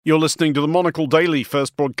You're listening to the Monocle Daily,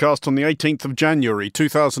 first broadcast on the 18th of January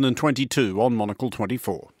 2022 on Monocle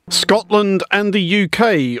 24. Scotland and the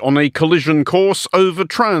UK on a collision course over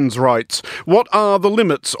trans rights. What are the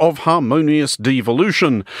limits of harmonious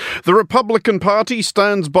devolution? The Republican Party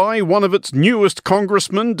stands by one of its newest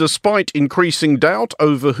congressmen despite increasing doubt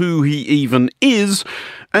over who he even is.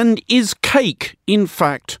 And is cake, in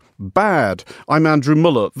fact, bad? I'm Andrew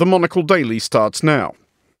Muller. The Monocle Daily starts now.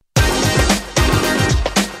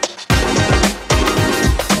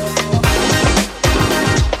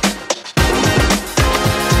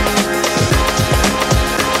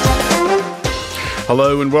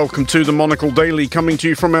 Hello and welcome to the Monocle Daily, coming to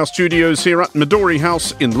you from our studios here at Midori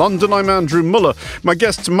House in London. I'm Andrew Muller. My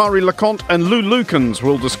guests Mari LeConte and Lou Lukens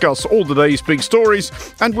will discuss all the day's big stories,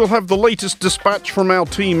 and we'll have the latest dispatch from our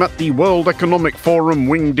team at the World Economic Forum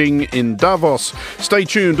Wingding in Davos. Stay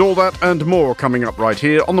tuned, all that and more coming up right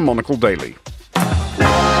here on the Monocle Daily.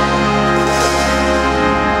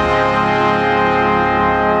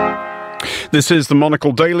 This is the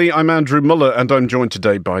Monocle Daily. I'm Andrew Muller, and I'm joined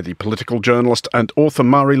today by the political journalist and author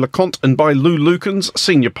Mari LeConte and by Lou Lukens,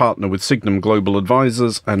 senior partner with Signum Global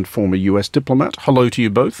Advisors and former US diplomat. Hello to you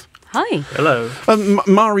both. Hi. Hello.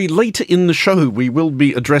 Mari, later in the show we will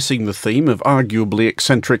be addressing the theme of arguably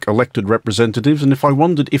eccentric elected representatives, and if I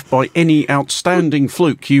wondered if by any outstanding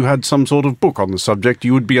fluke you had some sort of book on the subject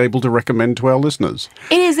you would be able to recommend to our listeners.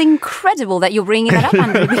 It is incredible that you're bringing that up,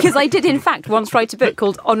 Andrew, because I did in fact once write a book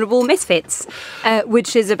called Honourable Misfits,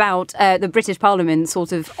 which is about the British Parliament's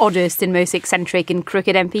sort of oddest and most eccentric and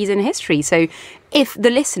crooked MPs in history. So if the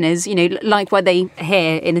listeners, like what they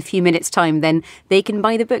hear in a few minutes' time, then they can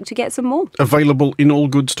buy the book to get some more. Available in all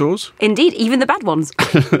good stores? Indeed, even the bad ones.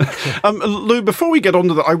 Lou, before we get on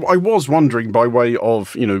to that, I was wondering, by way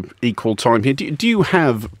of, equal time here, do you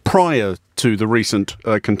have, prior to the recent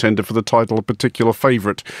contender for the title, a particular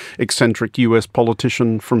favourite eccentric US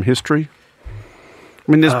politician from history?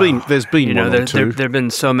 I mean, there's been one or two. There have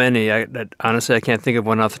been so many that honestly I can't think of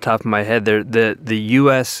one off the top of my head. The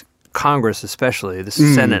U.S. Congress, especially the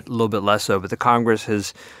Senate, a little bit less so, but the Congress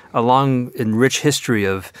has a long and rich history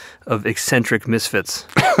of eccentric misfits.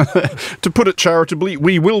 To put it charitably,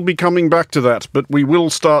 we will be coming back to that, but we will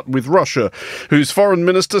start with Russia, whose Foreign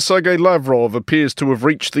Minister Sergei Lavrov appears to have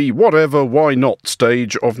reached the whatever, why not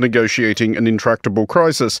stage of negotiating an intractable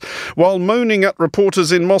crisis. While moaning at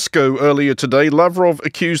reporters in Moscow earlier today, Lavrov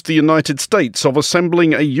accused the United States of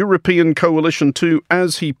assembling a European coalition to,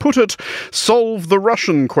 as he put it, solve the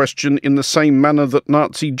Russian question in the same manner that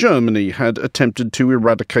Nazi Germany had attempted to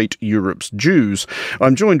eradicate Europe's Jews.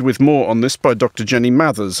 I'm joined with more on this by Dr. Jenny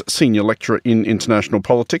Mathers, Senior Lecturer in International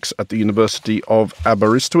Politics at the University of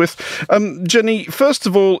Aberystwyth. Jenny, first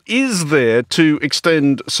of all, is there, to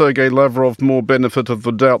extend Sergei Lavrov more benefit of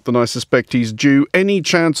the doubt than I suspect he's due, any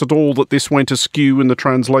chance at all that this went askew in the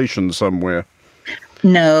translation somewhere?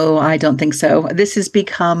 No, I don't think so. This has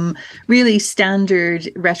become really standard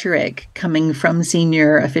rhetoric coming from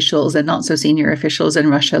senior officials and not so senior officials in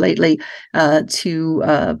Russia lately,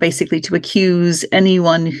 to basically to accuse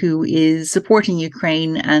anyone who is supporting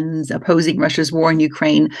Ukraine and opposing Russia's war in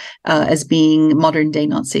Ukraine as being modern day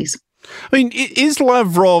Nazis. I mean, is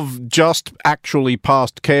Lavrov just actually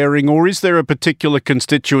past caring, or is there a particular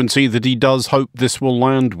constituency that he does hope this will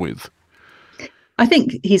land with? I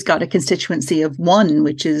think he's got a constituency of one,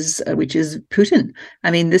 which is Putin.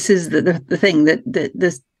 I mean, this is the thing that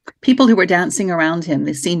the people who were dancing around him,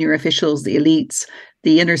 the senior officials, the elites,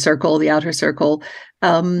 the inner circle, the outer circle,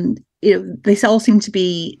 they all seem to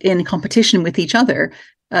be in competition with each other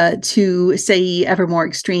to say ever more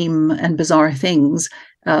extreme and bizarre things,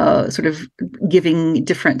 sort of giving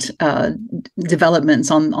different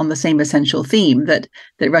developments on the same essential theme that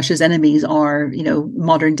Russia's enemies are,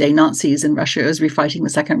 modern day Nazis and Russia is refighting the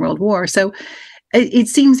Second World War. So it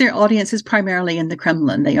seems their audience is primarily in the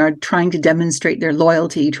Kremlin. They are trying to demonstrate their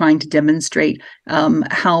loyalty, trying to demonstrate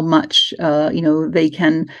how much they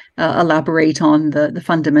can elaborate on the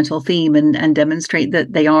fundamental theme and demonstrate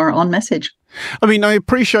that they are on message. I mean, I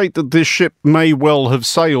appreciate that this ship may well have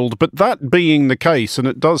sailed, but that being the case, and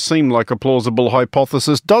it does seem like a plausible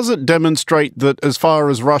hypothesis, does it demonstrate that as far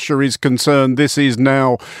as Russia is concerned, this is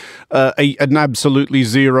now an absolutely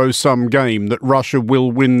zero-sum game, that Russia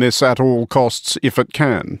will win this at all costs if it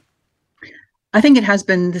can? I think it has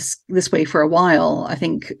been this way for a while. I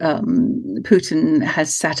think Putin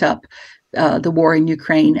has set up the war in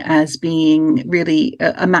Ukraine as being really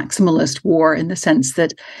a maximalist war, in the sense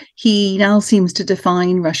that he now seems to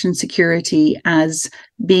define Russian security as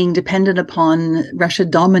being dependent upon Russia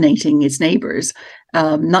dominating its neighbors.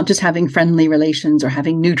 not just having friendly relations or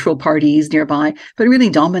having neutral parties nearby, but really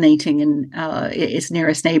dominating its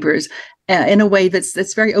nearest neighbors in a way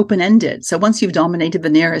that's very open-ended. So once you've dominated the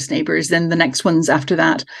nearest neighbors, then the next ones after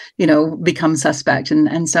that, become suspect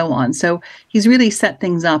and so on. So he's really set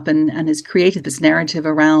things up and has created this narrative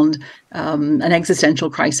around an existential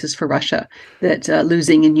crisis for Russia, that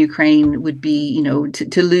losing in Ukraine would be,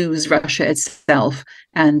 to lose Russia itself.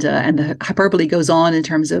 And the hyperbole goes on in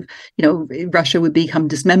terms of, Russia would become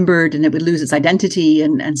dismembered and it would lose its identity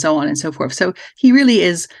and so on and so forth. So he really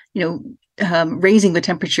is, raising the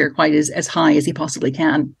temperature quite as high as he possibly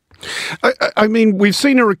can. I mean, we've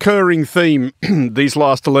seen a recurring theme these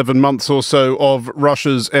last 11 months or so of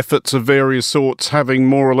Russia's efforts of various sorts having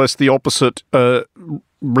more or less the opposite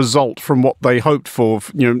result from what they hoped for,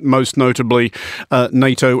 most notably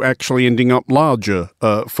NATO actually ending up larger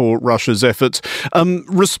for Russia's efforts.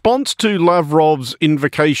 Response to Lavrov's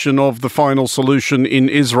invocation of the final solution in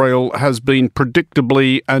Israel has been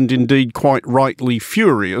predictably and indeed quite rightly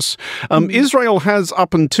furious. Israel has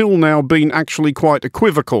up until now been actually quite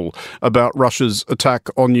equivocal about Russia's attack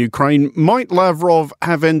on Ukraine. Might Lavrov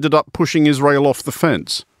have ended up pushing Israel off the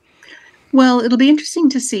fence? Well, it'll be interesting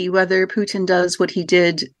to see whether Putin does what he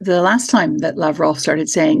did the last time that Lavrov started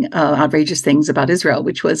saying outrageous things about Israel,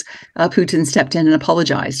 which was Putin stepped in and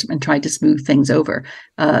apologized and tried to smooth things over.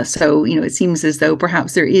 So, it seems as though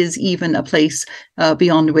perhaps there is even a place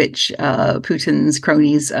beyond which Putin's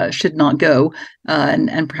cronies should not go.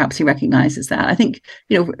 And perhaps he recognizes that. I think,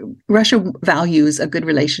 Russia values a good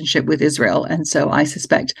relationship with Israel. And so I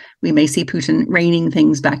suspect we may see Putin reining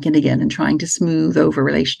things back in again and trying to smooth over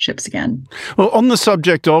relationships again. Well, on the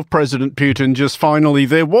subject of President Putin, just finally,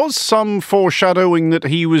 there was some foreshadowing that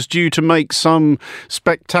he was due to make some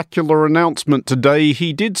spectacular announcement today.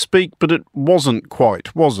 He did speak, but it wasn't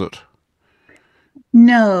quite, was it?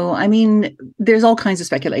 No, I mean, there's all kinds of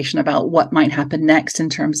speculation about what might happen next in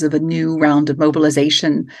terms of a new round of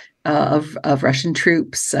mobilization of Russian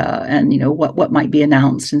troops and, what might be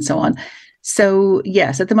announced and so on. So,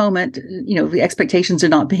 yes, at the moment, the expectations are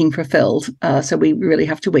not being fulfilled. So we really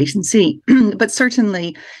have to wait and see. But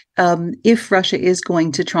certainly, if Russia is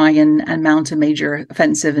going to try and mount a major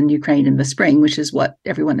offensive in Ukraine in the spring, which is what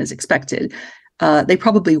everyone has expected, they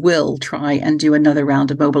probably will try and do another round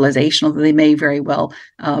of mobilization, although they may very well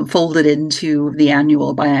fold it into the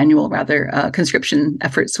biannual conscription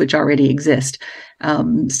efforts which already exist.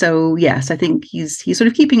 So yes, I think he's sort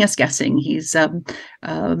of keeping us guessing. He's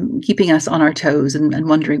keeping us on our toes and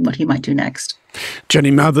wondering what he might do next.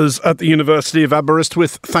 Jenny Mathers at the University of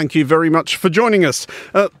Aberystwyth, thank you very much for joining us.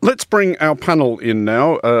 Let's bring our panel in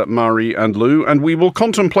now, Mari and Lou, and we will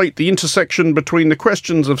contemplate the intersection between the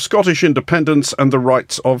questions of Scottish independence and the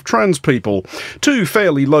rights of trans people. Two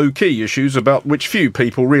fairly low-key issues about which few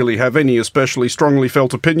people really have any especially strongly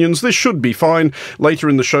felt opinions. This should be fine. Later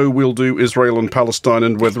in the show, we'll do Israel and Palestine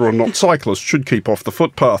and whether or not cyclists should keep off the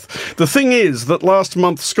footpath. The thing is that last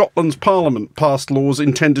month, Scotland's Parliament passed laws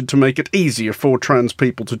intended to make it easier for trans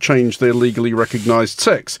people to change their legally recognised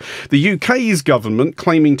sex. The UK's government,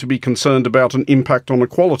 claiming to be concerned about an impact on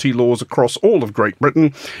equality laws across all of Great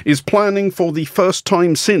Britain, is planning for the first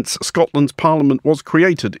time since Scotland's Parliament was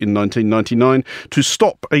created in 1999 to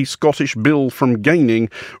stop a Scottish bill from gaining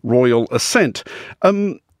royal assent.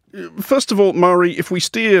 First of all, Mari, if we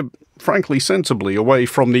steer frankly sensibly away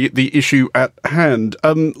from the issue at hand,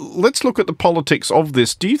 let's look at the politics of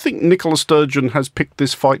this. Do you think Nicola Sturgeon has picked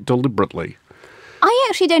this fight deliberately? I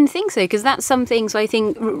actually don't think so, because that's something, so I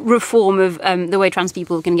think reform of the way trans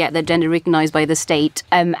people can get their gender recognised by the state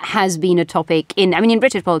has been a topic in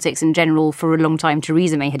British politics in general for a long time.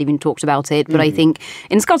 Theresa May had even talked about it, but I think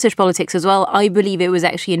in Scottish politics as well, I believe it was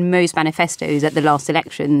actually in most manifestos at the last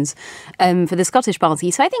elections for the Scottish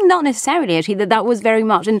Party. So I think not necessarily actually that was very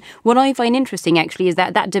much, and what I find interesting actually is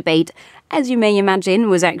that debate, as you may imagine,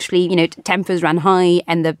 was actually, tempers ran high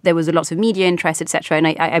and there was a lot of media interest, etc. And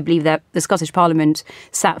I believe that the Scottish Parliament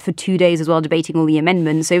sat for 2 days as well debating all the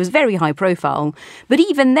amendments. So it was very high profile. But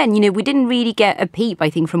even then, we didn't really get a peep, I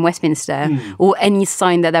think, from Westminster or any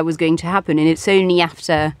sign that was going to happen. And it's only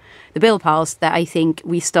after the bill passed that I think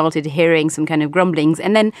we started hearing some kind of grumblings.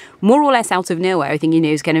 And then more or less out of nowhere, I think,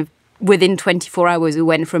 it's kind of within 24 hours, we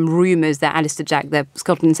went from rumours that Alistair Jack, the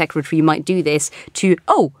Scotland Secretary, might do this to,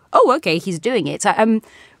 okay, he's doing it. So I'm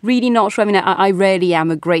really not sure. I rarely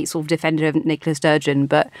am a great sort of defender of Nicola Sturgeon,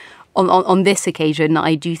 but on this occasion,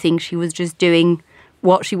 I do think she was just doing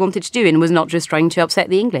what she wanted to do and was not just trying to upset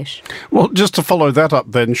the English. Well, just to follow that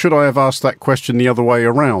up then, should I have asked that question the other way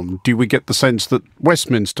around? Do we get the sense that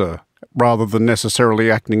Westminster, rather than necessarily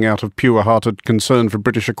acting out of pure-hearted concern for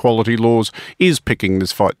British equality laws, is picking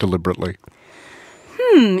this fight deliberately?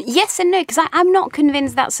 Yes and no, because I'm not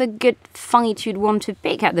convinced that's a good fight you'd want to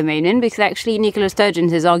pick at the moment, because actually Nicola Sturgeon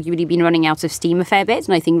has arguably been running out of steam a fair bit,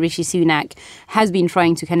 and I think Rishi Sunak has been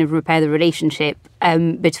trying to kind of repair the relationship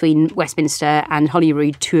between Westminster and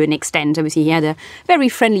Holyrood to an extent. Obviously, he had a very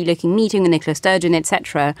friendly-looking meeting with Nicola Sturgeon,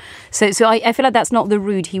 etc. So I feel like that's not the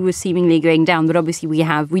route he was seemingly going down, but obviously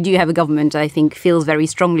we do have a government that I think feels very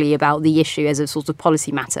strongly about the issue as a sort of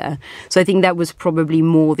policy matter. So I think that was probably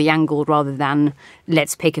more the angle rather than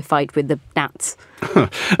let's pick a fight with the Nats.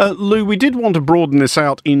 Lou, we did want to broaden this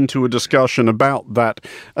out into a discussion about that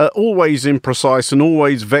always imprecise and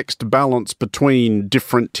always vexed balance between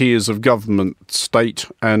different tiers of government, state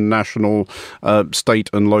and national,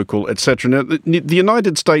 state and local, etc. Now, the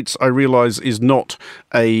United States, I realise, is not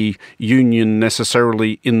a union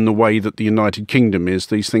necessarily in the way that the United Kingdom is.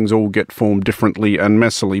 These things all get formed differently and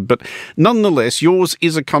messily. But nonetheless, yours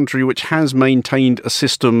is a country which has maintained a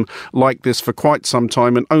system like this for quite some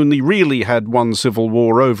time and only really had one civil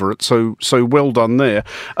war over it, so well done there.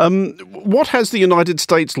 What has the United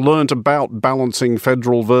States learnt about balancing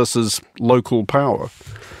federal versus local power?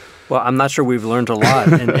 Well, I'm not sure we've learned a lot.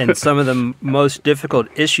 And some of the most difficult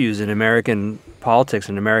issues in American politics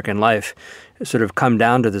and American life sort of come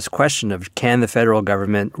down to this question of, can the federal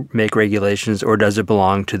government make regulations or does it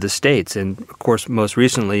belong to the states? And of course, most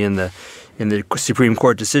recently in the Supreme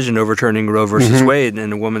Court decision overturning Roe versus Wade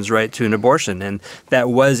and a woman's right to an abortion. And that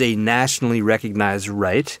was a nationally recognized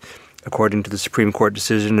right, according to the Supreme Court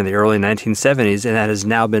decision in the early 1970s, and that has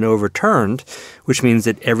now been overturned, which means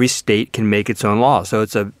that every state can make its own law. So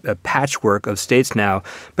it's a patchwork of states now.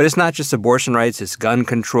 But it's not just abortion rights, it's gun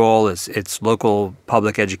control, it's local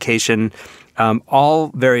public education, all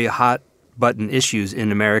very hot button issues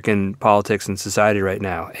in American politics and society right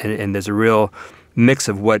now. And there's a real mix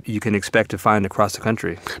of what you can expect to find across the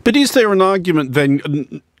country. But is there an argument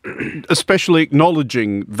then, especially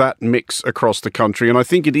acknowledging that mix across the country, and I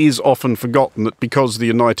think it is often forgotten that because the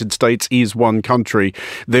United States is one country,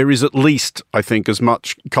 there is at least, I think, as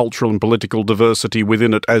much cultural and political diversity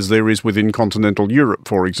within it as there is within continental Europe,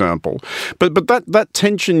 for example. But that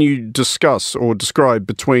tension you discuss or describe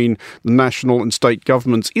between the national and state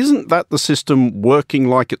governments, isn't that the system working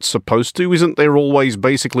like it's supposed to? Isn't there always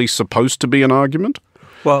basically supposed to be an argument?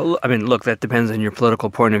 Well, I mean, look, that depends on your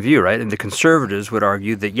political point of view, right? And the conservatives would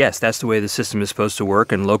argue that, yes, that's the way the system is supposed to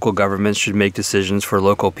work, and local governments should make decisions for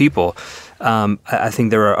local people. I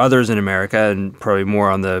think there are others in America, and probably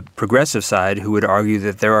more on the progressive side, who would argue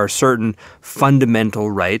that there are certain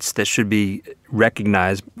fundamental rights that should be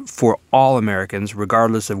recognized for all Americans,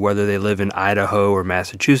 regardless of whether they live in Idaho or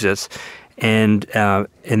Massachusetts. And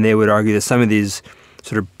they would argue that some of these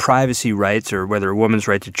sort of privacy rights, or whether a woman's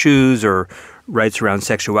right to choose or rights around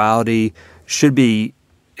sexuality, should be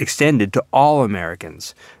extended to all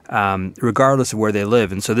Americans, regardless of where they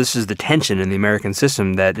live. And so this is the tension in the American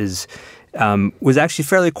system that was actually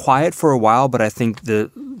fairly quiet for a while, but I think the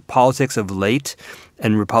politics of late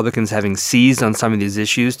and Republicans having seized on some of these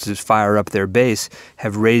issues to fire up their base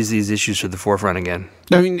have raised these issues to the forefront again.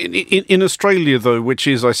 Now, in Australia, though, which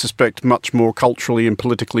is, I suspect, much more culturally and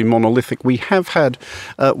politically monolithic, we have had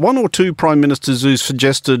one or two prime ministers who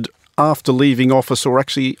suggested after leaving office, or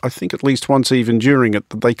actually I think at least once even during it,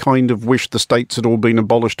 that they kind of wished the states had all been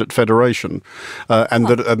abolished at federation, and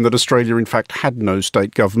that Australia in fact had no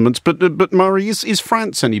state governments. But Murray, is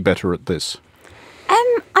France any better at this?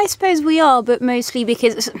 I suppose we are, but mostly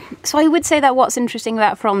because... So I would say that what's interesting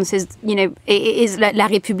about France is, is La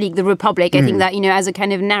République, the Republic. I think that, as a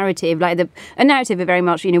kind of narrative, a narrative that very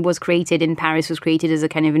much, was created in Paris, was created as a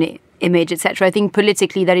kind of an image, etc. I think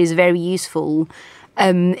politically that is very useful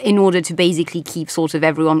in order to basically keep sort of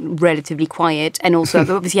everyone relatively quiet, and also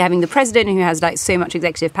obviously having the president who has so much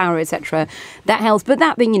executive power, etc. That helps. But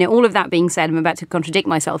that being, all of that being said, I'm about to contradict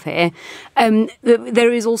myself here.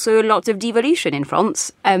 There is also a lot of devolution in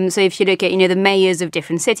France. So if you look at, the mayors of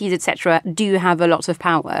different cities, etc., do have a lot of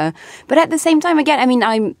power. But at the same time,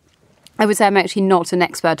 again, I would say I'm actually not an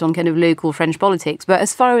expert on kind of local French politics, but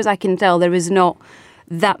as far as I can tell, there is not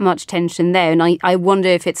that much tension there. And I wonder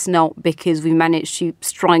if it's not because we managed to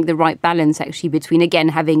strike the right balance actually between, again,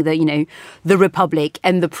 having the Republic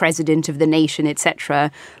and the president of the nation,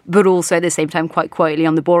 etc., but also at the same time quite quietly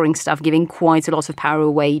on the boring stuff, giving quite a lot of power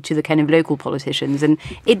away to the kind of local politicians. And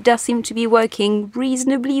it does seem to be working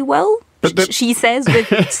reasonably well. She says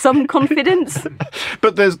with some confidence.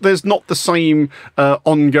 But there's not the same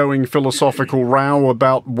ongoing philosophical row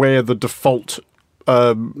about where the default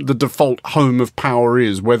home of power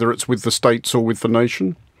is, whether it's with the states or with the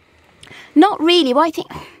nation? Not really. Well, I think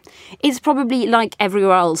it's probably like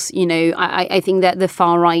everywhere else, I think that the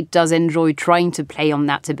far right does enjoy trying to play on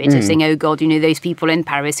that a bit, of saying, oh God, those people in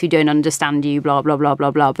Paris who don't understand you, blah, blah, blah,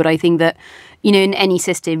 blah, blah. But I think that, in any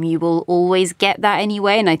system, you will always get that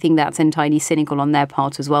anyway. And I think that's entirely cynical on their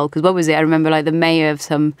part as well. Because what was it? I remember like the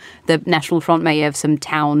National Front mayor of some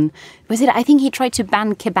town. Was it? I think he tried to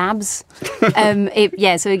ban kebabs.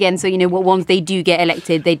 Once they do get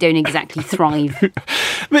elected, they don't exactly thrive.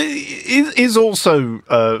 But it is also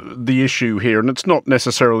the issue here, and it's not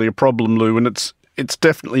necessarily a problem, Lou, and it's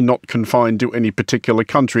definitely not confined to any particular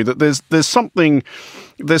country, that there's something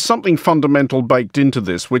fundamental baked into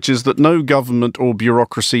this, which is that no government or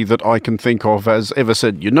bureaucracy that I can think of has ever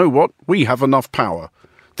said, you know what, we have enough power.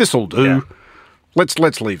 This'll do. Yeah.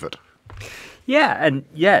 Let's leave it.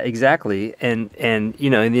 Yeah, exactly. And in the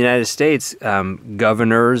United States,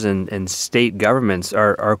 governors and state governments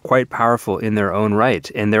are quite powerful in their own right.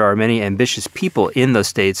 And there are many ambitious people in those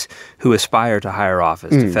states who aspire to higher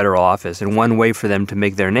office, to federal office. And one way for them to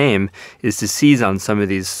make their name is to seize on some of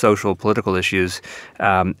these social, political issues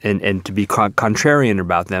and to be contrarian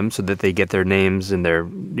about them so that they get their names and their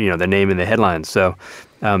name in the headlines. So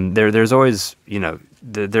there's always,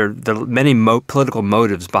 there are many political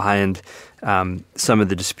motives behind some of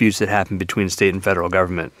the disputes that happen between state and federal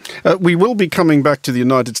government. We will be coming back to the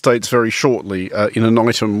United States very shortly in an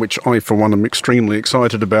item which I, for one, am extremely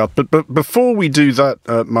excited about. But before we do that,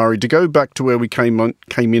 Murray, to go back to where we came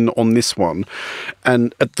in on this one,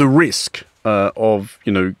 and at the risk of,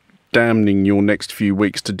 damning your next few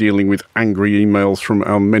weeks to dealing with angry emails from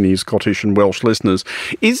our many Scottish and Welsh listeners,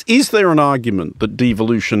 is there an argument that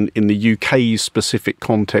devolution in the UK's specific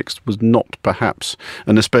context was not perhaps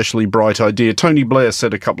an especially bright idea? Tony Blair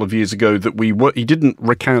said a couple of years ago that he didn't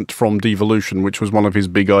recant from devolution, which was one of his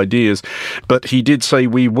big ideas, but he did say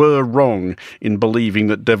we were wrong in believing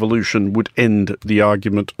that devolution would end the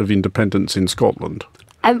argument of independence in Scotland.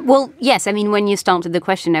 Well, yes. I mean, when you started the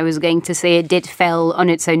question, I was going to say it did fail on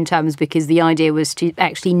its own terms because the idea was to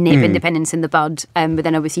actually nip independence in the bud. But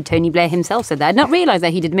then obviously Tony Blair himself said that. I'd not realised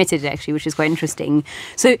that he'd admitted it, actually, which is quite interesting.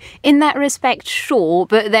 So in that respect, sure.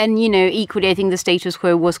 But then, equally, I think the status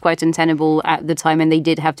quo was quite untenable at the time and they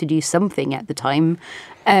did have to do something at the time.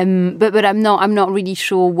 But I'm not really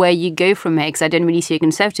sure where you go from here because I don't really see a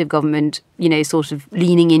Conservative government, sort of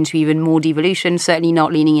leaning into even more devolution, certainly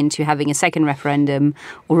not leaning into having a second referendum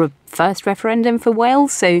or a first referendum for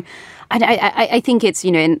Wales. So I think it's,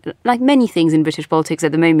 like many things in British politics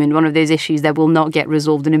at the moment, one of those issues that will not get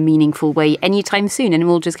resolved in a meaningful way anytime soon and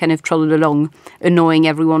we'll just kind of troll along, annoying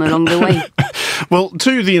everyone along the way. Well,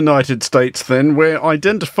 to the United States then, where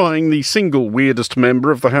identifying the single weirdest member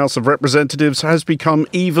of the House of Representatives has become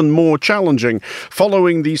even more challenging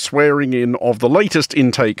following the swearing in of the latest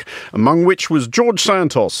intake, among which was George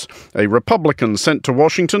Santos, a Republican sent to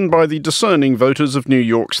Washington by the discerning voters of New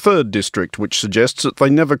York's 3rd District, which suggests that they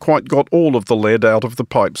never quite got all of the lead out of the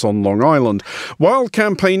pipes on Long Island. While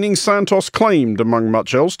campaigning, Santos claimed, among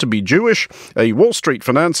much else, to be Jewish, a Wall Street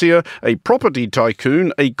financier, a property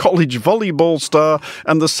tycoon, a college volleyball star,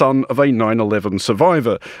 and the son of a 9/11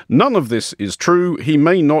 survivor. None of this is true. He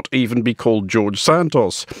may not even be called George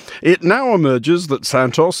Santos. It now emerges that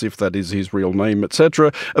Santos, if that is his real name,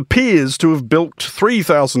 etc., appears to have bilked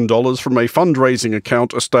 $3,000 from a fundraising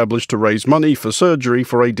account established to raise money for surgery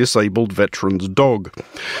for a disabled veteran's dog.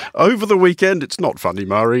 Over the weekend, it's not funny,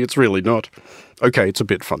 Murray, it's really not. Okay, it's a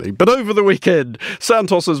bit funny. But over the weekend,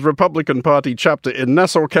 Santos's Republican Party chapter in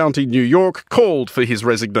Nassau County, New York, called for his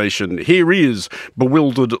resignation. Here is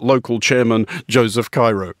bewildered local chairman Joseph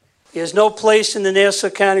Cairo. He has no place in the Nassau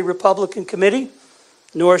County Republican Committee,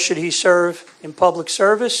 nor should he serve in public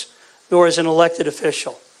service, nor as an elected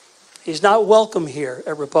official. He's not welcome here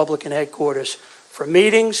at Republican headquarters for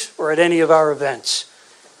meetings or at any of our events.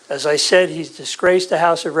 As I said, he's disgraced the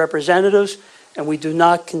House of Representatives, and we do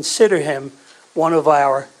not consider him one of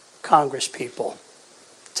our congresspeople.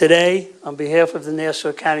 Today, on behalf of the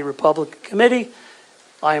Nassau County Republican Committee,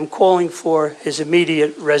 I am calling for his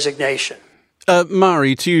immediate resignation.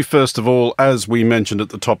 Murray, to you first of all, as we mentioned at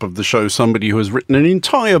the top of the show, somebody who has written an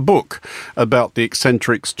entire book about the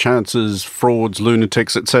eccentrics, chances, frauds,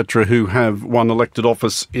 lunatics, etc., who have won elected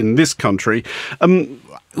office in this country.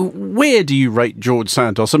 Where do you rate George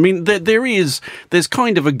Santos? I mean, there's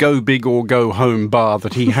kind of a go big or go home bar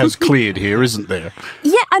that he has cleared here, isn't there?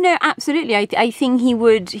 Yeah, I know, absolutely. I think he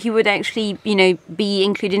would actually, be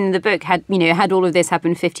included in the book had all of this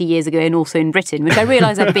happened 50 years ago and also in Britain, which I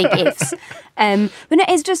realise are big ifs. But no,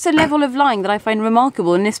 it's just a level of lying that I find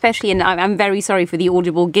remarkable, and especially, and I'm very sorry for the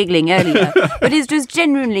audible giggling earlier, but it's just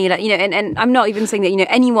genuinely, and I'm not even saying that,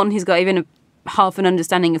 anyone who's got even half an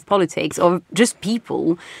understanding of politics or just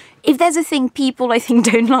people, if there's a thing people, I think,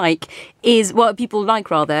 don't like, is what people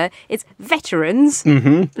like, rather, it's veterans,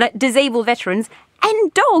 like disabled veterans,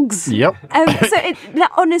 and dogs. Yep.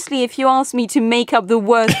 Honestly, if you asked me to make up the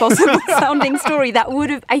worst possible sounding story,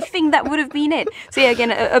 I think that would have been it. So yeah,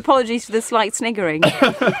 again, apologies for the slight sniggering.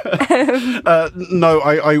 No,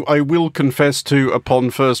 I will confess to,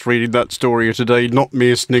 upon first reading that story today, not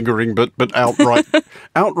mere sniggering, but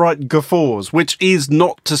outright guffaws, which is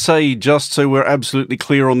not to say, just so we're absolutely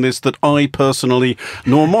clear on this, that I personally,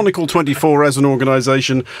 nor Monocle 24 as an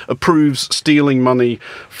organisation, approves stealing money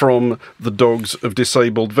from the dogs of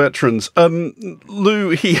disabled veterans. Lou,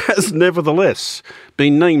 he has nevertheless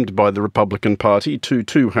been named by the Republican Party to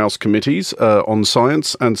 2 House committees on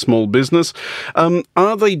science and small business.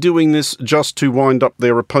 Are they doing this just to wind up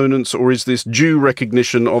their opponents, or is this due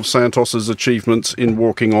recognition of Santos's achievements in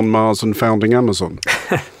walking on Mars and founding Amazon?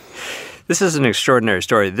 This is an extraordinary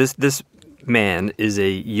story. This man is a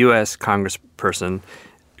U.S. congressperson.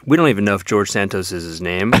 We don't even know if George Santos is his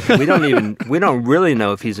name. We don't really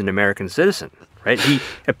know if he's an American citizen. Right, he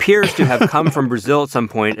appears to have come from Brazil at some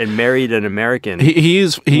point and married an American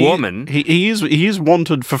woman. He is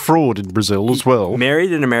wanted for fraud in Brazil as well.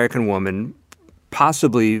 Married an American woman,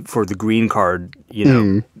 possibly for the green card,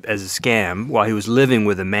 as a scam, while he was living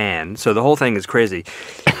with a man. So the whole thing is crazy.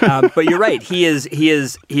 But you're right. He is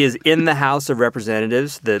in the House of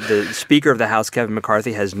Representatives. The Speaker of the House, Kevin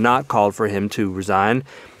McCarthy, has not called for him to resign,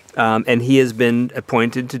 and he has been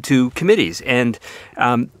appointed to 2 committees. And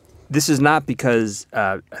this is not because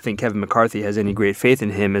I think Kevin McCarthy has any great faith in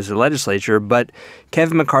him as a legislature, but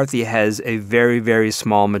Kevin McCarthy has a very, very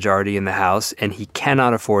small majority in the House, and he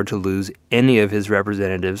cannot afford to lose any of his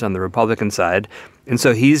representatives on the Republican side. And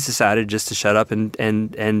so he's decided just to shut up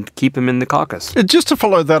and keep him in the caucus. Just to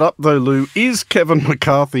follow that up, though, Lou, is Kevin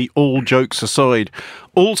McCarthy, all jokes aside,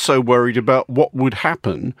 also worried about what would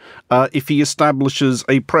happen if he establishes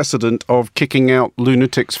a precedent of kicking out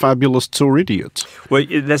lunatics, fabulists, or idiots? Well,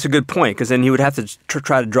 that's a good point, because then he would have to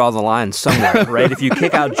try to draw the line somewhere, right? If you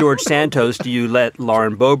kick out George Santos, do you let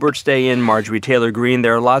Lauren Boebert stay in, Marjorie Taylor Greene?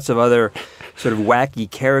 There are lots of other sort of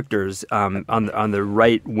wacky characters on the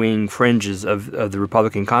right-wing fringes of the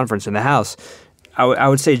Republican conference in the House. I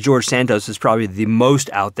would say George Santos is probably the most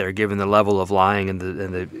out there, given the level of lying and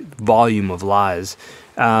the volume of lies.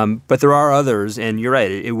 But there are others, and you're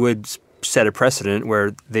right, it would set a precedent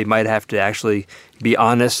where they might have to actually be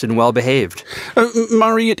honest and well-behaved.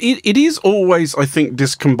 Murray, it is always, I think,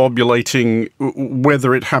 discombobulating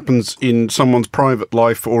whether it happens in someone's private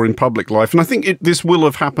life or in public life. And I think this will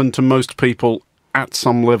have happened to most people at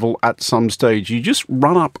some level, at some stage. You just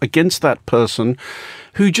run up against that person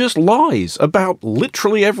who just lies about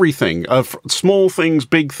literally everything, small things,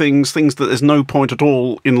 big things that there's no point at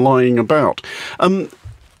all in lying about.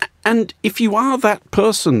 And if you are that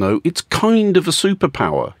person, though, it's kind of a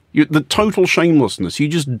superpower. The total shamelessness. You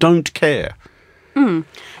just don't care.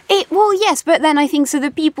 Well, yes, but then I think so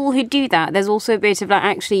the people who do that, there's also a bit of like,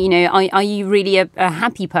 actually, are you really a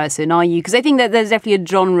happy person? Are you? Because I think that there's definitely a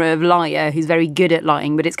genre of liar who's very good at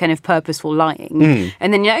lying, but it's kind of purposeful lying.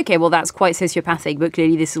 And then, okay, well, that's quite sociopathic, but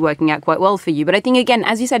clearly this is working out quite well for you. But I think, again,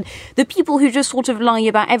 as you said, the people who just sort of lie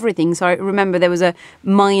about everything. So I remember there was a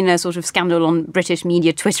minor sort of scandal on British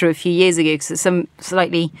media Twitter a few years ago, because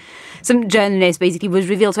some journalist basically was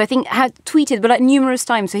revealed. So I think had tweeted, but like numerous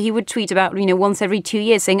times. So he would tweet about, once every 2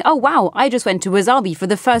 years saying, oh, wow, I just went to Wasabi for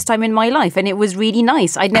the first time in my life and it was really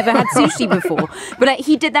nice. I'd never had sushi before. But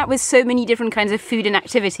he did that with so many different kinds of food and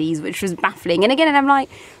activities, which was baffling. And again, I'm like,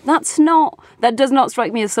 that does not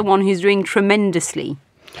strike me as someone who's doing tremendously.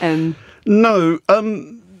 No,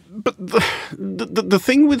 but the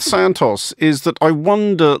thing with Santos is that I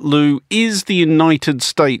wonder, Lou, is the United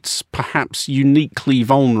States perhaps uniquely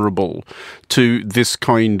vulnerable to this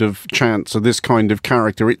kind of chance or this kind of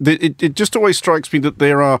character? It just always strikes me that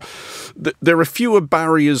there are fewer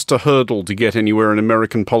barriers to hurdle to get anywhere in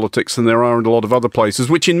American politics than there are in a lot of other places,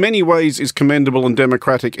 which in many ways is commendable and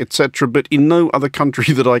democratic, etc. But in no other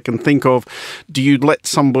country that I can think of do you let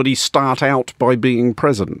somebody start out by being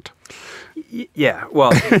president. Yeah,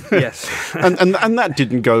 well, yes. and that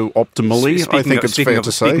didn't go optimally, I think it's fair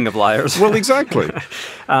to say. Speaking of liars. Well, exactly.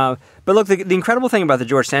 But look, the incredible thing about the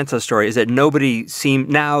George Santos story is that nobody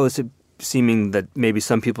seeming that maybe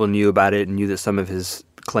some people knew about it and knew that some of his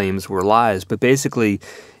claims were lies. But basically,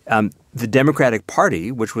 the Democratic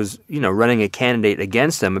Party, which was, running a candidate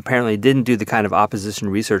against him, apparently didn't do the kind of opposition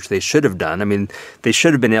research they should have done. I mean, they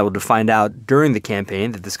should have been able to find out during the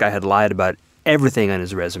campaign that this guy had lied about everything on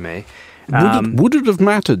his resume. Would it have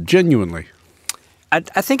mattered, genuinely?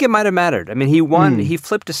 I think it might have mattered. I mean, he won. He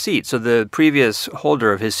flipped a seat. So the previous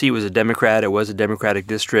holder of his seat was a Democrat. It was a Democratic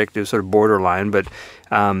district. It was sort of borderline. But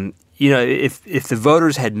if the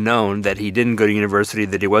voters had known that he didn't go to university,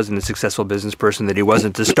 that he wasn't a successful business person, that he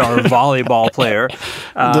wasn't a star volleyball player,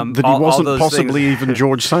 that he wasn't possibly even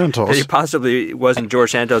George Santos, that he possibly wasn't George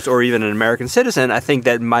Santos or even an American citizen, I think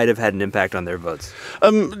that might have had an impact on their votes.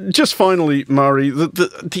 Just finally, Murray,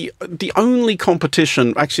 the only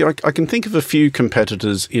competition, actually, I can think of a few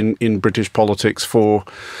competitors in British politics for.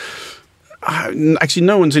 Actually,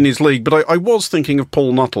 no one's in his league, but I was thinking of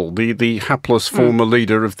Paul Nuttall, the hapless former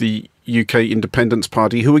leader of the UK Independence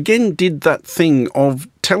Party, who again did that thing of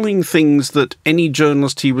telling things that any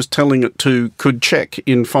journalist he was telling it to could check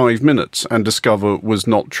in 5 minutes and discover was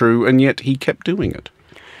not true, and yet he kept doing it.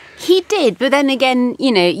 He did, but then again,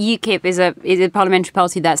 UKIP is a parliamentary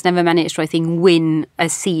party that's never managed to, I think, win a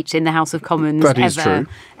seat in the House of Commons that ever. Is true.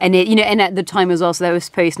 And and at the time as well, so that was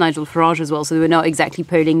post Nigel Farage as well, so they were not exactly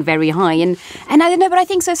polling very high. And I don't know, but I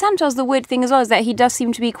think Santos, the weird thing as well is that he does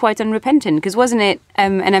seem to be quite unrepentant, because wasn't it?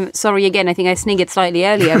 And I'm sorry again, I think I sniggered slightly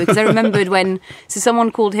earlier because I remembered when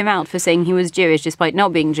someone called him out for saying he was Jewish despite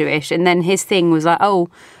not being Jewish, and then his thing was like,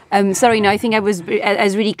 sorry, no, I think I was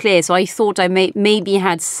really clear. So I thought I maybe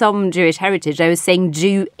had some Jewish heritage. I was saying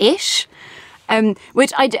Jew-ish,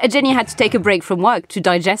 which I genuinely had to take a break from work to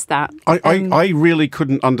digest that. I really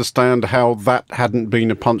couldn't understand how that hadn't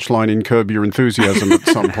been a punchline in Curb Your Enthusiasm at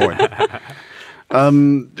some point.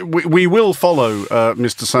 We will follow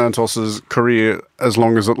Mr. Santos's career as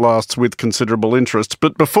long as it lasts with considerable interest.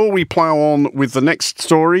 But before we plough on with the next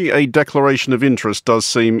story, a declaration of interest does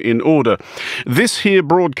seem in order. This here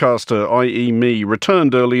broadcaster, i.e. me,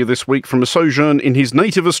 returned earlier this week from a sojourn in his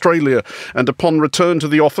native Australia, and upon return to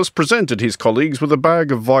the office presented his colleagues with a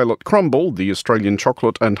bag of Violet Crumble, the Australian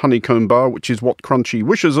chocolate and honeycomb bar, which is what Crunchy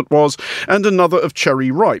wishes it was, and another of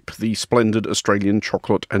Cherry Ripe, the splendid Australian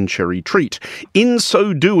chocolate and cherry treat. In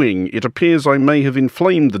so doing, it appears I may have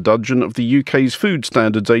inflamed the dudgeon of the UK's Food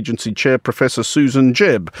Standards Agency Chair Professor Susan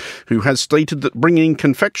Jebb, who has stated that bringing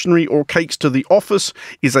confectionery or cakes to the office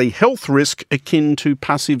is a health risk akin to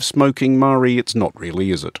passive smoking. Mari, it's not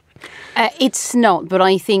really, is it? It's not, but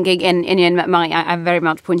I think, again, I'm very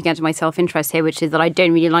much pointing out to my self-interest here, which is that I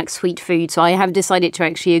don't really like sweet food, so I have decided to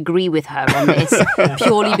actually agree with her on this,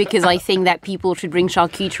 purely because I think that people should bring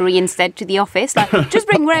charcuterie instead to the office. Like, just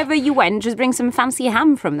bring wherever you went, just bring some fancy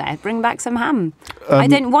ham from there. Bring back some ham.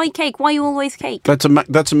 Why cake? Why always cake? That's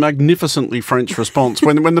a magnificently French response.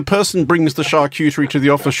 When the person brings the charcuterie to the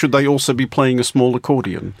office, should they also be playing a small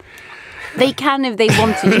accordion? They can if they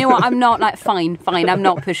want to. You know what? I'm not fine. I'm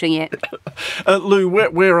not pushing it. Lou,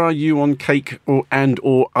 where are you on cake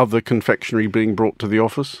or other confectionery being brought to the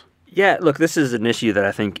office? Yeah, look, this is an issue that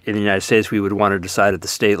I think in the United States we would want to decide at the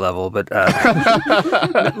state level. But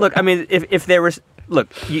look, I mean, if there was,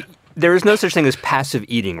 there is no such thing as passive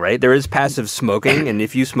eating, right? There is passive smoking, and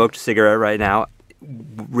if you smoked a cigarette right now,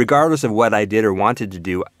 regardless of what I did or wanted to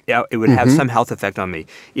do, it would have some health effect on me.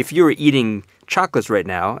 If you were eating chocolates right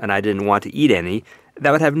now and I didn't want to eat any,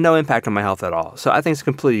 that would have no impact on my health at all. So I think it's a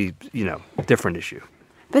completely, different issue.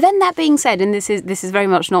 But then that being said, and this is very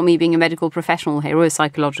much not me being a medical professional here or a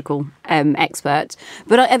psychological expert,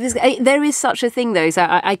 but there is such a thing though. So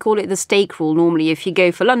I call it the steak rule. Normally, if you go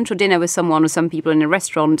for lunch or dinner with someone or some people in a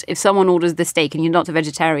restaurant, if someone orders the steak and you're not a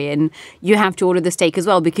vegetarian, you have to order the steak as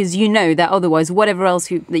well, because you know that otherwise, whatever else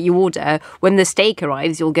that you order, when the steak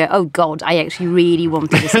arrives, you'll go, oh God, I actually really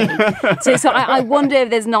wanted a steak. so I wonder if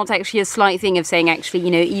there's not actually a slight thing of saying, actually,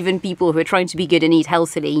 even people who are trying to be good and eat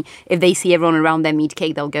healthily, if they see everyone around them eat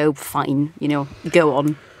cake, they'll go, fine, go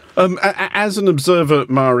on. As an observer,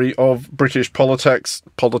 Mari, of British politics,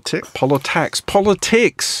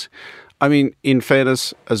 I mean, in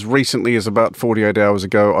fairness, as recently as about 48 hours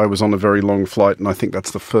ago, I was on a very long flight, and I think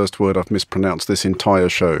that's the first word I've mispronounced this entire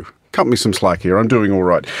show. Cut me some slack here, I'm doing all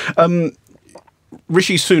right.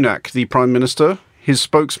 Rishi Sunak, the Prime Minister, his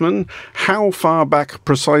spokesman, how far back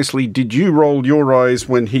precisely did you roll your eyes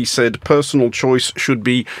when he said personal choice should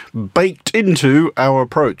be baked into our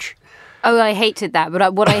approach? Oh, I hated that.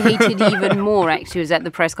 But what I hated even more, actually, was at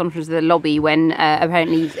the press conference of the lobby when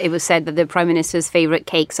apparently it was said that the Prime Minister's favourite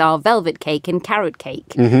cakes are velvet cake and carrot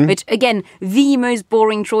cake, which, again, the most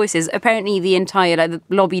boring choices. Apparently the entire the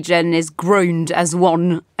lobby journalists groaned as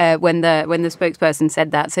one when the spokesperson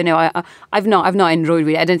said that. So, no, I've not enjoyed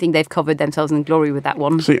it. I don't think they've covered themselves in glory with that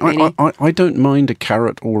one. See, really. I don't mind a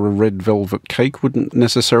carrot or a red velvet cake. Wouldn't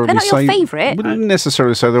necessarily they're not say... your favourite? Wouldn't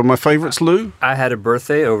necessarily say they were my favourites, Lou. I had a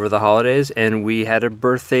birthday over the holidays, and we had a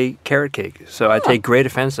birthday carrot cake. So I take great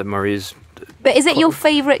offense at Marie's. But is it your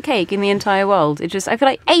favourite cake in the entire world? I feel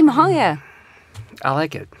like aim higher. I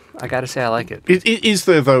like it. I got to say, I like it. Is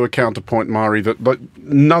there, though, a counterpoint, Mari, that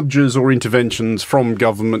nudges or interventions from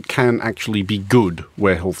government can actually be good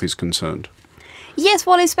where health is concerned? Yes,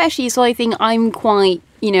 well, especially, so I think I'm quite,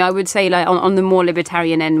 I would say like on the more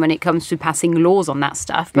libertarian end when it comes to passing laws on that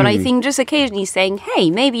stuff. But I think just occasionally saying,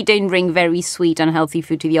 hey, maybe don't bring very sweet, unhealthy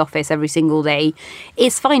food to the office every single day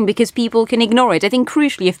is fine because people can ignore it. I think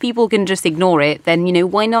crucially, if people can just ignore it, then,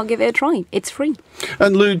 why not give it a try? It's free.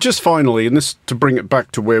 And Lou, just finally, and this to bring it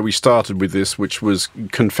back to where we started with this, which was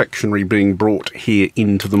confectionery being brought here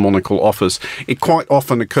into the Monocle office, it quite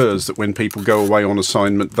often occurs that when people go away on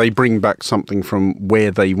assignment, they bring back something from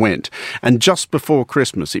where they went. And just before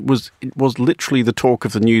Christmas, it was literally the talk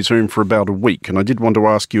of the newsroom for about a week. And I did want to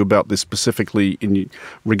ask you about this specifically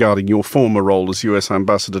regarding your former role as US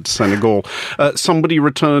Ambassador to Senegal. Somebody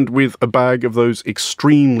returned with a bag of those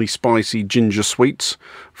extremely spicy ginger sweets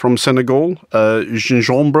from Senegal.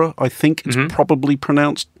 Gingembre, I think it's probably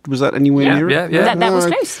pronounced. Was that anywhere near it? Yeah. That was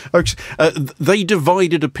close. They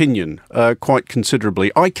divided opinion quite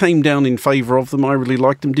considerably. I came down in favour of them. I really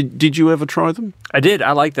liked them. Did you ever try them? I did.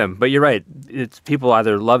 I like them. But you're right. It's people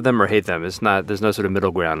either love them or hate them. It's not. There's no sort of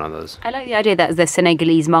middle ground on those. I like the idea that the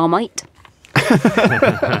Senegalese Marmite.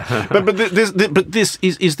 but this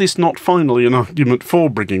is this not finally an argument for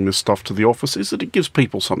bringing this stuff to the office? Is that it gives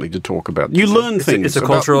people something to talk about? You learn things. It's a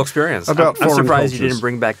cultural experience. I'm surprised cultures. you didn't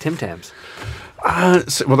bring back Tim Tams.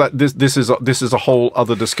 This is a whole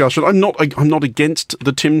other discussion. I'm not against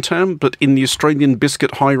the Tim Tam, but in the Australian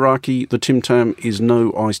biscuit hierarchy, the Tim Tam is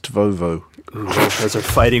no iced Vovo. Ooh, those are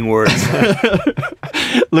fighting words.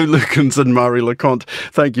 Lou Lukens and Mari LeConte,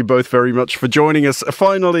 thank you both very much for joining us.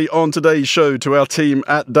 Finally, on today's show, to our team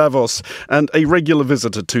at Davos and a regular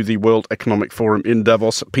visitor to the World Economic Forum in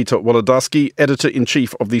Davos, Peter Wolodarski,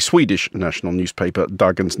 editor-in-chief of the Swedish national newspaper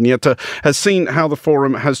Dagens Nyheter, has seen how the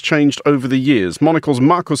forum has changed over the years. Monocle's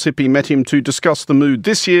Markus Hippi met him to discuss the mood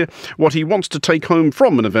this year, what he wants to take home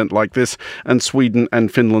from an event like this, and Sweden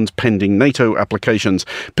and Finland's pending NATO applications.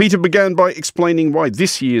 Peter began by explaining why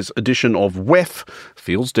this year's edition of WEF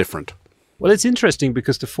feels different. Well, it's interesting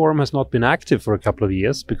because the forum has not been active for a couple of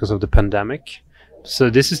years because of the pandemic. So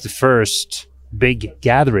this is the first big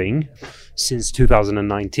gathering since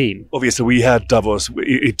 2019. Obviously, we had Davos.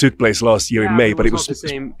 It took place last year in May, but it was not the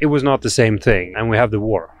same. It was not the same thing. And we have the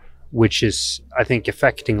war, which is, I think,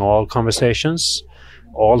 affecting all conversations,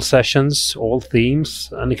 all sessions, all themes,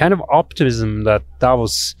 and the kind of optimism that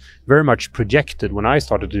Davos very much projected when I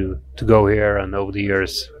started to go here and over the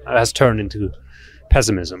years has turned into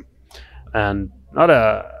pessimism and not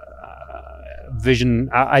a vision.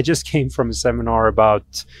 I just came from a seminar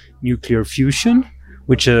about nuclear fusion,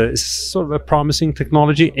 which is sort of a promising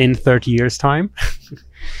technology in 30 years' time.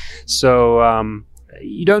 So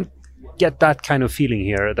you don't get that kind of feeling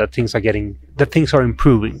here that things are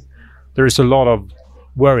improving. There is a lot of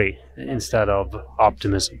worry instead of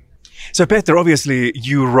optimism. So, Peter, obviously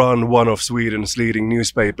you run one of Sweden's leading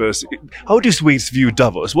newspapers. How do Swedes view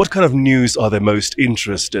Davos? What kind of news are they most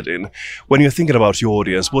interested in? When you're thinking about your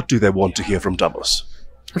audience, what do they want to hear from Davos?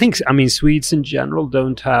 I mean, Swedes in general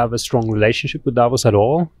don't have a strong relationship with Davos at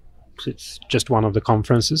all. It's just one of the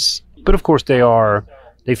conferences. But of course they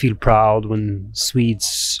feel proud when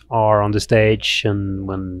Swedes are on the stage and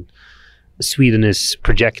when Sweden is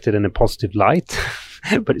projected in a positive light.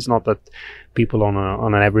 But it's not that people on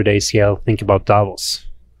an everyday scale think about Davos.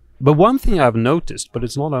 But one thing I've noticed, but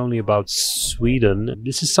it's not only about Sweden,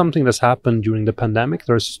 this is something that's happened during the pandemic.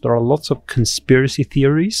 There are lots of conspiracy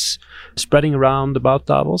theories spreading around about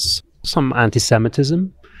Davos. Some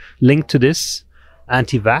anti-Semitism linked to this,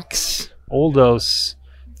 anti-vax. All those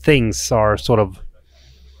things are sort of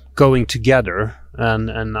going together.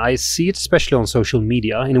 And I see it especially on social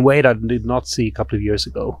media in a way that I did not see a couple of years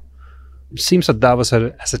ago. It seems that Davos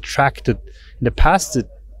has attracted, in the past it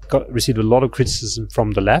received a lot of criticism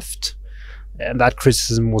from the left, and that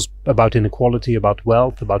criticism was about inequality, about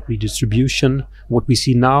wealth, about redistribution. What we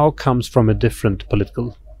see now comes from a different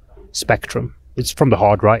political spectrum. It's from the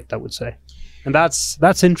hard right, I would say. And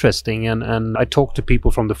that's interesting, and I talked to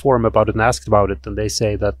people from the forum about it and asked about it, and they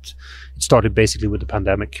say that it started basically with the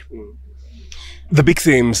pandemic. The big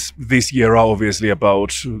themes this year are obviously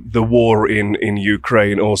about the war in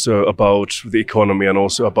Ukraine, also about the economy and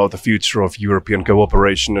also about the future of European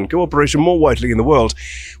cooperation and cooperation more widely in the world.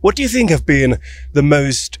 What do you think have been the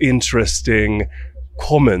most interesting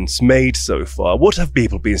comments made so far? What have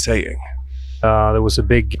people been saying? There was a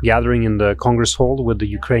big gathering in the Congress Hall with the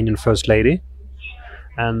Ukrainian First Lady,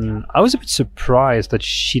 and I was a bit surprised that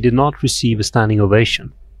she did not receive a standing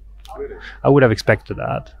ovation. I would have expected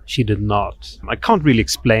that. She did not. I can't really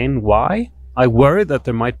explain why. I worry that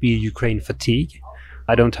there might be Ukraine fatigue,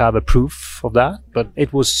 I don't have a proof of that, but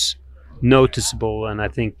it was noticeable, and I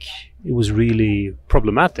think it was really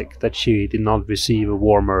problematic that she did not receive a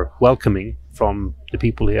warmer welcoming from the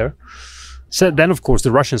people here. So then, of course,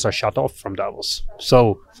 the Russians are shut off from Davos.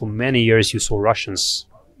 So for many years, you saw Russians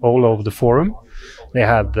all over the forum. They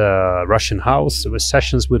had the Russian house, there were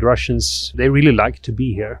sessions with Russians. They really liked to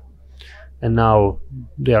be here. And now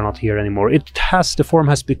they are not here anymore. The forum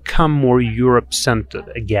has become more Europe-centered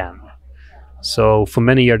again. So for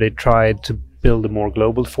many years, they tried to build a more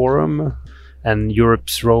global forum, and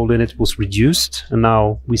Europe's role in it was reduced. And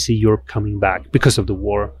now we see Europe coming back because of the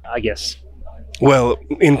war, I guess. Well,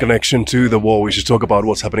 in connection to the war, we should talk about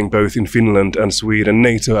what's happening both in Finland and Sweden.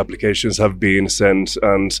 NATO applications have been sent,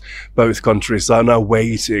 and both countries are now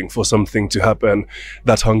waiting for something to happen,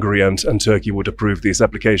 that Hungary and Turkey would approve these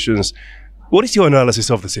applications. What is your analysis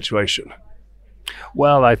of the situation?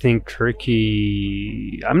 Well, I think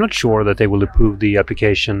Turkey, I'm not sure that they will approve the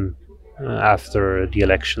application after the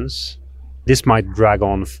elections. This might drag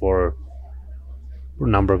on for a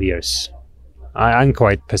number of years. I'm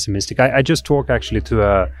quite pessimistic. I just talked actually to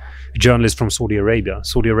a journalist from Saudi Arabia.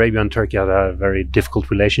 Saudi Arabia and Turkey had a very difficult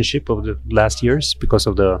relationship over the last years because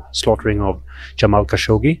of the slaughtering of Jamal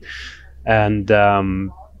Khashoggi. And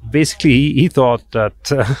basically he thought that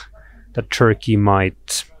that Turkey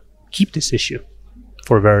might keep this issue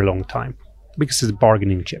for a very long time because it's a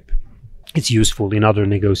bargaining chip. It's useful in other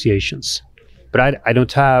negotiations. But I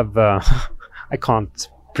don't have... I can't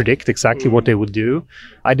predict exactly what they would do.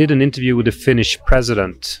 I did an interview with the Finnish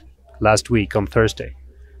president last week on Thursday,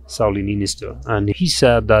 Sauli Niinistö, and he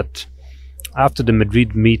said that after the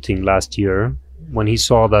Madrid meeting last year, when he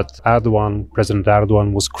saw that President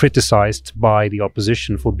Erdogan was criticized by the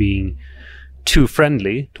opposition for being too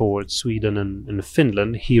friendly towards Sweden and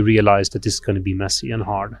Finland, he realized that this is going to be messy and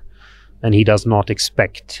hard, and he does not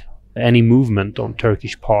expect any movement on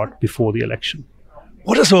Turkish part before the election.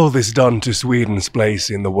 What has all this done to Sweden's place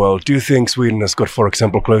in the world? Do you think Sweden has got, for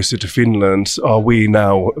example, closer to Finland? Are we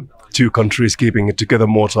now two countries keeping it together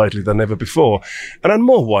more tightly than ever before? And then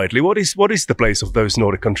more widely, what is the place of those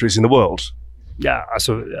Nordic countries in the world? Yeah,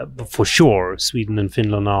 so for sure, Sweden and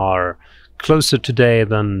Finland are closer today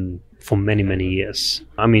than for many, many years.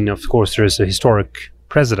 I mean, of course, there is a historic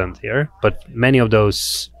president here, but many of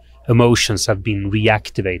those emotions have been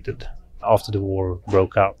reactivated after the war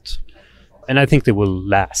broke out. And I think they will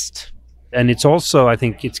last. And it's also, I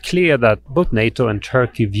think it's clear that both NATO and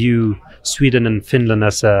Turkey view Sweden and Finland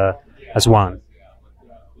as one.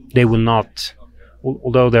 They will not,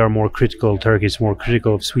 although they are more critical, Turkey is more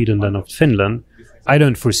critical of Sweden than of Finland, I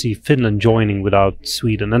don't foresee Finland joining without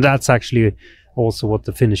Sweden. And that's actually also what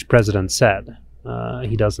the Finnish president said.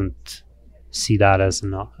 He doesn't see that as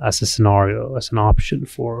a scenario, as an option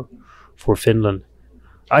for Finland.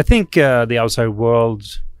 I think the outside world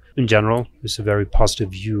in general is a very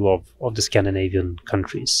positive view of the Scandinavian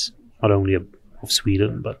countries, not only of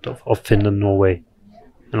Sweden, but of Finland, Norway,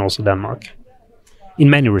 and also Denmark, in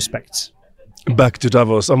many respects. Back to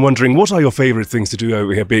Davos, I'm wondering, what are your favorite things to do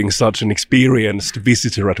over here, being such an experienced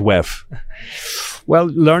visitor at WEF? Well,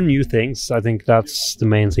 learn new things. I think that's the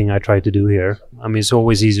main thing I try to do here. I mean, it's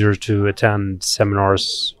always easier to attend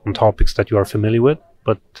seminars on topics that you are familiar with,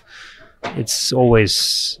 but it's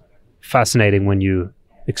always fascinating when you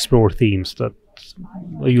explore themes that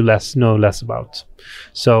you know less about.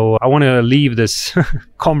 So I want to leave this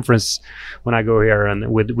conference when I go here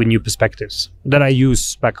and with new perspectives that I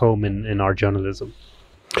use back home in our journalism.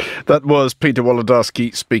 That was Peter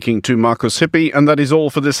Wolodarski speaking to Markus Hippie, and that is all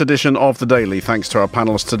for this edition of The Daily. Thanks to our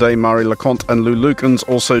panellists today, Mari Leconte and Lou Lukens,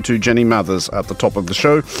 also to Jenny Mathers at the top of the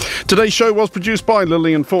show. Today's show was produced by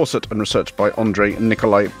Lillian Fawcett and researched by Andrei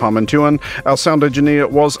Nikolai Parmentuan. Our sound engineer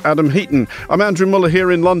was Adam Heaton. I'm Andrew Muller here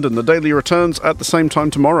in London. The Daily returns at the same time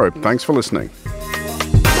tomorrow. Thanks for listening.